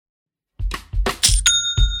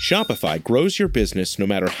Shopify grows your business no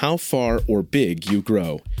matter how far or big you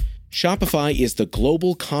grow. Shopify is the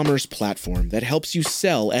global commerce platform that helps you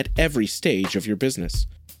sell at every stage of your business.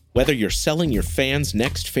 Whether you're selling your fans'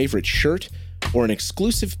 next favorite shirt or an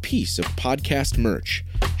exclusive piece of podcast merch,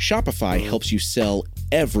 Shopify helps you sell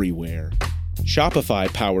everywhere.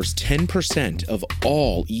 Shopify powers 10% of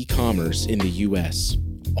all e-commerce in the U.S.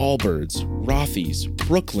 Allbirds, Rothy's,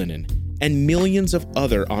 Brooklinen, and millions of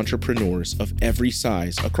other entrepreneurs of every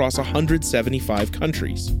size across 175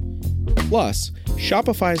 countries. Plus,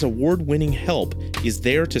 Shopify's award-winning help is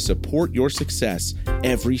there to support your success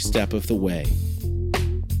every step of the way.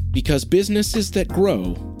 Because businesses that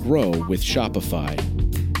grow, grow with Shopify.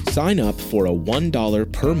 Sign up for a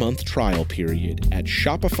 $1 per month trial period at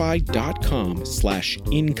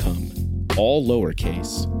shopify.com/income, all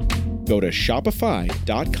lowercase. Go to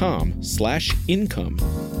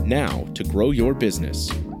shopify.com/income now to grow your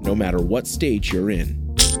business, no matter what stage you're in.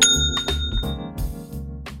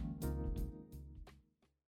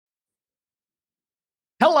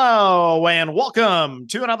 Hello, and welcome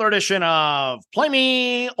to another edition of Play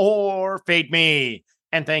Me or Fade Me.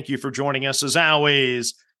 And thank you for joining us as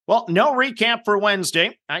always. Well, no recap for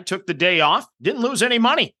Wednesday. I took the day off, didn't lose any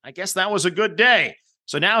money. I guess that was a good day.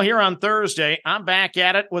 So now here on Thursday, I'm back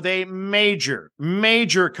at it with a major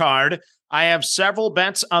card. I have several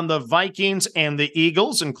bets on the Vikings and the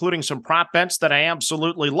Eagles, including some prop bets that I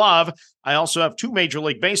absolutely love. I also have two Major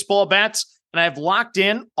League Baseball bets, and I've locked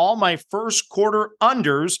in all my first quarter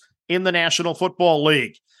unders in the National Football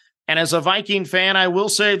League. And as a Viking fan, I will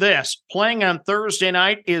say this, playing on Thursday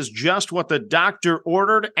night is just what the doctor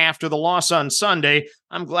ordered after the loss on Sunday.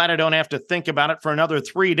 I'm glad I don't have to think about it for another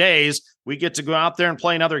 3 days. We get to go out there and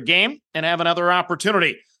play another game and have another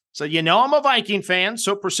opportunity. So you know I'm a Viking fan,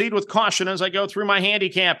 so proceed with caution as I go through my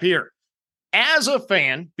handicap here. As a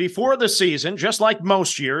fan, before the season, just like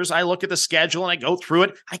most years, I look at the schedule and I go through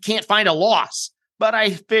it. I can't find a loss. But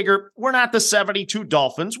I figure we're not the 72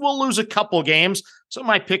 Dolphins. We'll lose a couple games. So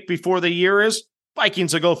my pick before the year is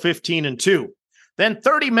Vikings will go 15-2. Then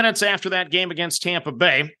 30 minutes after that game against Tampa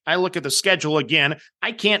Bay, I look at the schedule again.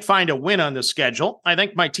 I can't find a win on the schedule. I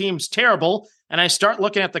think my team's terrible. And I start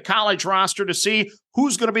looking at the college roster to see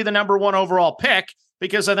who's going to be the number one overall pick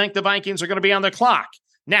because I think the Vikings are going to be on the clock.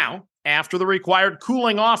 Now, after the required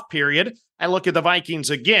cooling off period, I look at the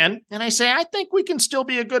Vikings again and I say, I think we can still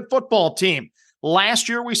be a good football team. Last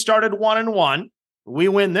year, we started 1-1. We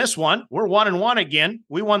win this one. We're 1-1 again.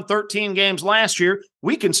 We won 13 games last year.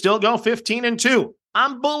 We can still go 15-2.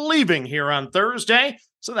 I'm believing here on Thursday,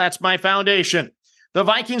 so that's my foundation. The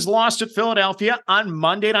Vikings lost at Philadelphia on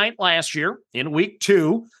Monday night last year in week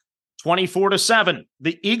 2, 24-7.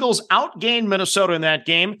 The Eagles outgained Minnesota in that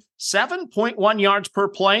game, 7.1 yards per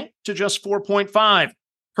play to just 4.5.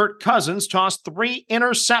 Kirk Cousins tossed 3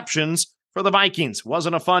 interceptions for the Vikings.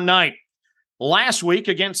 Wasn't a fun night. Last week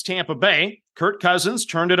against Tampa Bay, Kirk Cousins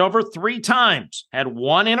turned it over 3 times, had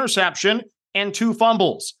 1 interception and 2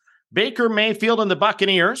 fumbles. Baker Mayfield and the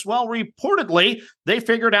Buccaneers, well, reportedly, they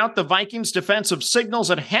figured out the Vikings' defensive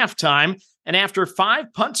signals at halftime, and after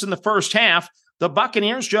 5 punts in the first half, the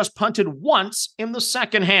Buccaneers just punted once in the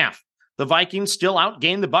second half. The Vikings still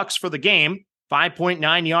outgained the Bucs for the game,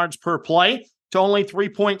 5.9 yards per play to only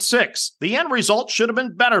 3.6. The end result should have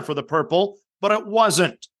been better for the Purple, but it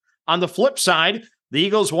wasn't. On the flip side, the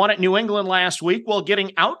Eagles won at New England last week while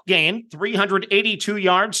getting outgained 382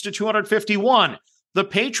 yards to 251. The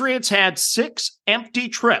Patriots had 6 empty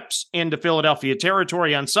trips into Philadelphia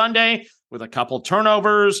territory on Sunday with a couple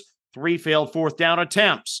turnovers, 3 failed fourth down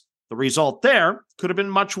attempts. The result there could have been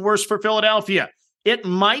much worse for Philadelphia. It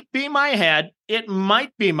might be my head. It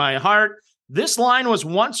might be my heart. This line was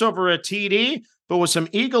once over a TD, but with some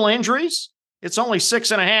Eagle injuries, it's only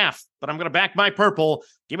 6.5. But I'm going to back my Purple.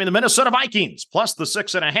 Give me the Minnesota Vikings plus the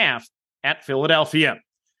 6.5 at Philadelphia.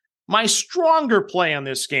 My stronger play on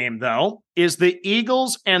this game, though, is the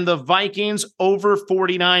Eagles and the Vikings over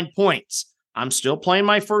 49 points. I'm still playing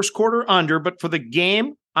my first quarter under, but for the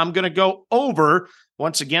game, I'm going to go over.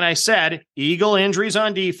 Once again, I said Eagle injuries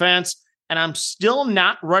on defense, and I'm still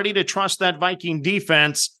not ready to trust that Viking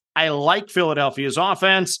defense. I like Philadelphia's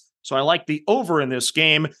offense, so I like the over in this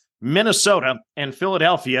game. Minnesota and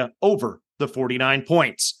Philadelphia over the 49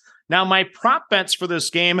 points. Now, my prop bets for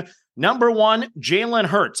this game, number 1, Jalen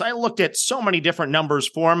Hurts. I looked at so many different numbers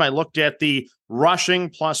for him. I looked at the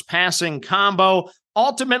rushing plus passing combo.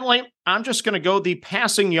 Ultimately, I'm just going to go the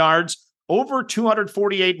passing yards over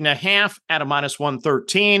 248.5 at a minus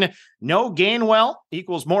 113. No Gainwell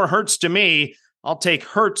equals more Hurts to me. I'll take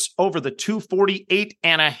Hurts over the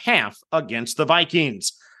 248.5 against the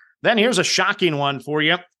Vikings. Then here's a shocking one for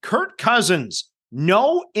you. Kirk Cousins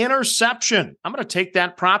No interception. I'm going to take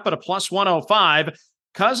that prop at a plus 105.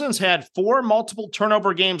 Cousins had 4 multiple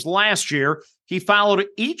turnover games last year. He followed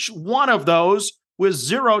each one of those with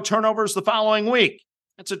 0 turnovers the following week.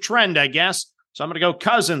 That's a trend, I guess. So I'm going to go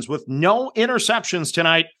Cousins with no interceptions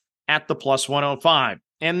tonight at the plus 105.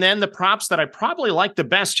 And then the props that I probably like the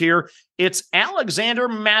best here, it's Alexander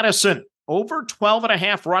Mattison, over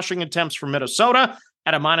 12.5 rushing attempts for Minnesota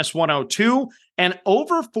at a minus 102, and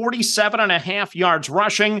over 47.5 yards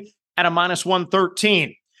rushing at a minus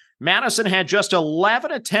 113. Madison had just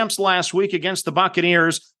 11 attempts last week against the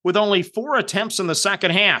Buccaneers, with only 4 attempts in the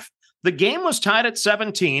second half. The game was tied at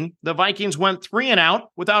 17. The Vikings went 3 and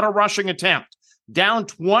out without a rushing attempt. Down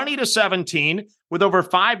 20-17 with over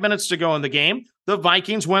 5 minutes to go in the game, the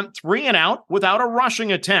Vikings went 3 and out without a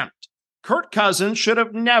rushing attempt. Kirk Cousins should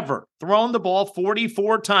have never thrown the ball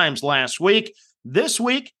 44 times last week. This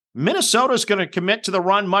week, Minnesota's going to commit to the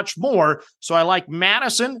run much more, so I like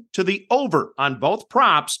Madison to the over on both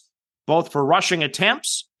props, both for rushing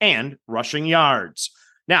attempts and rushing yards.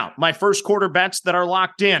 Now, my first quarter bets that are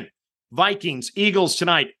locked in. Vikings, Eagles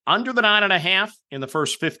tonight, under the 9.5 in the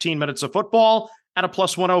first 15 minutes of football at a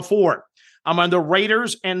plus 104. I'm on the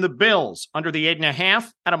Raiders and the Bills, under the 8.5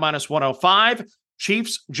 at a minus 105.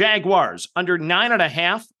 Chiefs, Jaguars, under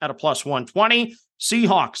 9.5 at a plus 120.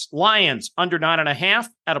 Seahawks, Lions, under 9.5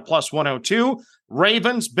 at a plus 102.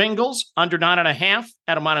 Ravens, Bengals, under 9.5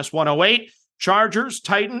 at a minus 108. Chargers,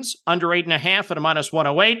 Titans, under 8.5 at a minus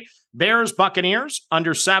 108. Bears, Buccaneers,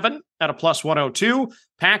 under 7 at a plus 102.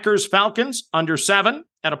 Packers, Falcons, under 7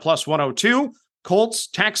 at a plus 102. Colts,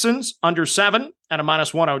 Texans, under 7 at a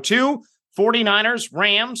minus 102. 49ers,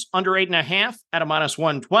 Rams, under 8.5 at a minus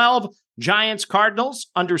 112. Giants, Cardinals,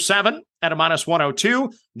 under 7 at a minus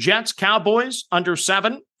 102. Jets, Cowboys, under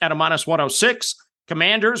 7 at a minus 106.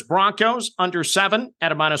 Commanders, Broncos, under 7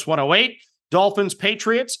 at a minus 108. Dolphins,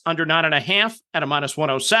 Patriots, under 9.5 at a minus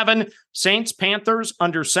 107. Saints, Panthers,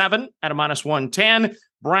 under 7 at a minus 110.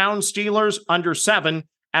 Browns, Steelers, under 7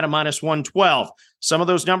 at a minus 112. Some of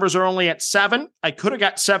those numbers are only at 7. I could have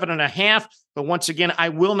got 7.5, but once again, I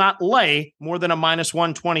will not lay more than a minus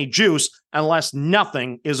 120 juice unless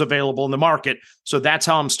nothing is available in the market. So that's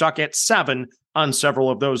how I'm stuck at 7 on several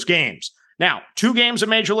of those games. Now, 2 games of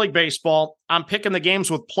Major League Baseball. I'm picking the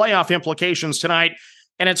games with playoff implications tonight,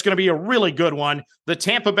 and it's going to be a really good one. The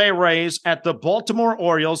Tampa Bay Rays at the Baltimore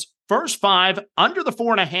Orioles, first 5 under the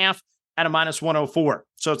 4.5 at a minus 104.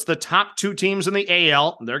 So it's the top 2 teams in the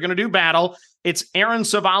AL. They're going to do battle. It's Aaron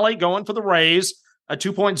Savali going for the Rays, a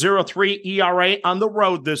 2.03 ERA on the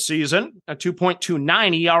road this season, a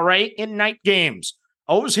 2.29 ERA in night games.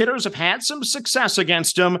 O's hitters have had some success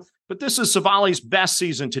against him, but this is Savali's best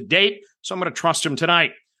season to date, so I'm going to trust him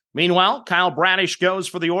tonight. Meanwhile, Kyle Bradish goes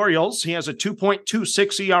for the Orioles. He has a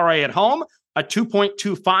 2.26 ERA at home, a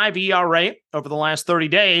 2.25 ERA over the last 30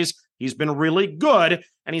 days. He's been really good,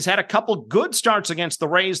 and he's had a couple good starts against the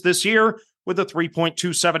Rays this year with a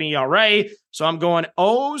 3.27 ERA. So I'm going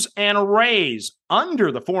O's and Rays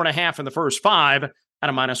under the 4.5 in the first 5 at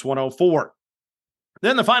a minus 104.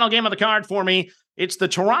 Then the final game of the card for me, it's the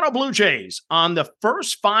Toronto Blue Jays on the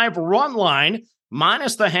first 5 run line,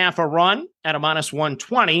 minus the half a run at a minus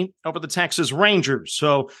 120 over the Texas Rangers.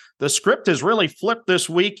 So the script has really flipped this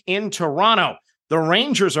week in Toronto. The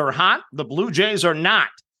Rangers are hot. The Blue Jays are not.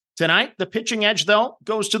 Tonight, the pitching edge, though,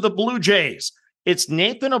 goes to the Blue Jays. It's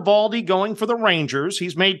Nathan Eovaldi going for the Rangers.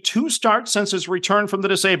 He's made 2 starts since his return from the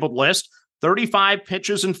disabled list, 35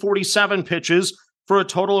 pitches and 47 pitches for a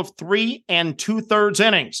total of 3 2/3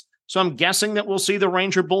 innings. So I'm guessing that we'll see the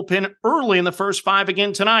Ranger bullpen early in the first 5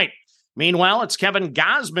 again tonight. Meanwhile, it's Kevin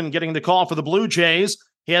Gausman getting the call for the Blue Jays.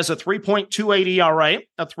 He has a 3.28 ERA,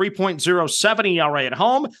 a 3.07 ERA at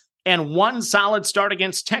home, and 1 solid start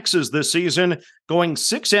against Texas this season, going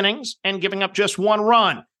 6 innings and giving up just 1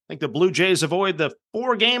 run. I think the Blue Jays avoid the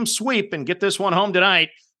 4-game sweep and get this one home tonight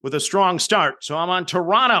with a strong start. So I'm on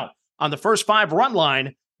Toronto on the first 5 run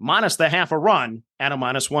line, minus the half a run at a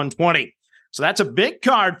minus 120. So that's a big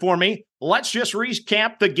card for me. Let's just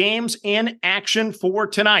recap the games in action for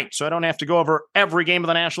tonight, so I don't have to go over every game of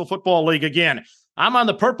the National Football League again. I'm on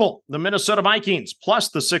the purple, the Minnesota Vikings, plus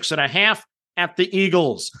the 6.5 at the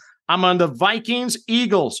Eagles. I'm on the Vikings,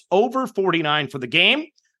 Eagles, over 49 for the game.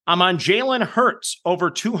 I'm on Jalen Hurts,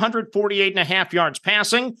 over 248.5 yards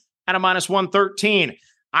passing at a minus 113.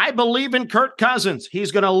 I believe in Kirk Cousins.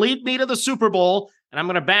 He's going to lead me to the Super Bowl, and I'm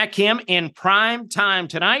going to back him in prime time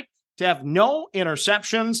tonight to have no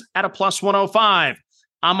interceptions at a plus 105.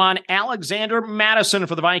 I'm on Alexander Mattison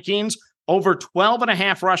for the Vikings, over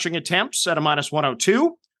 12.5 rushing attempts at a minus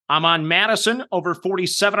 102. I'm on Madison, over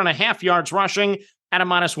 47.5 yards rushing at a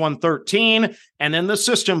minus 113. And then the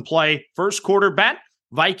system play, first quarter bet,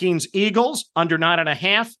 Vikings, Eagles, under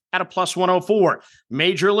 9.5 at a plus 104.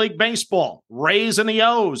 Major League Baseball, Rays and the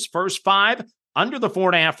O's, first 5, under the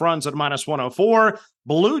 4.5 runs at minus 104.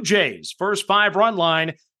 Blue Jays, first 5 run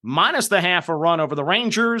line, minus the half a run over the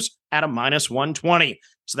Rangers at a minus 120.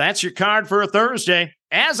 So that's your card for a Thursday.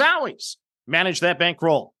 As always, manage that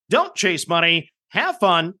bankroll. Don't chase money. Have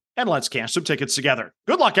fun, and let's cash some tickets together.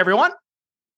 Good luck, everyone.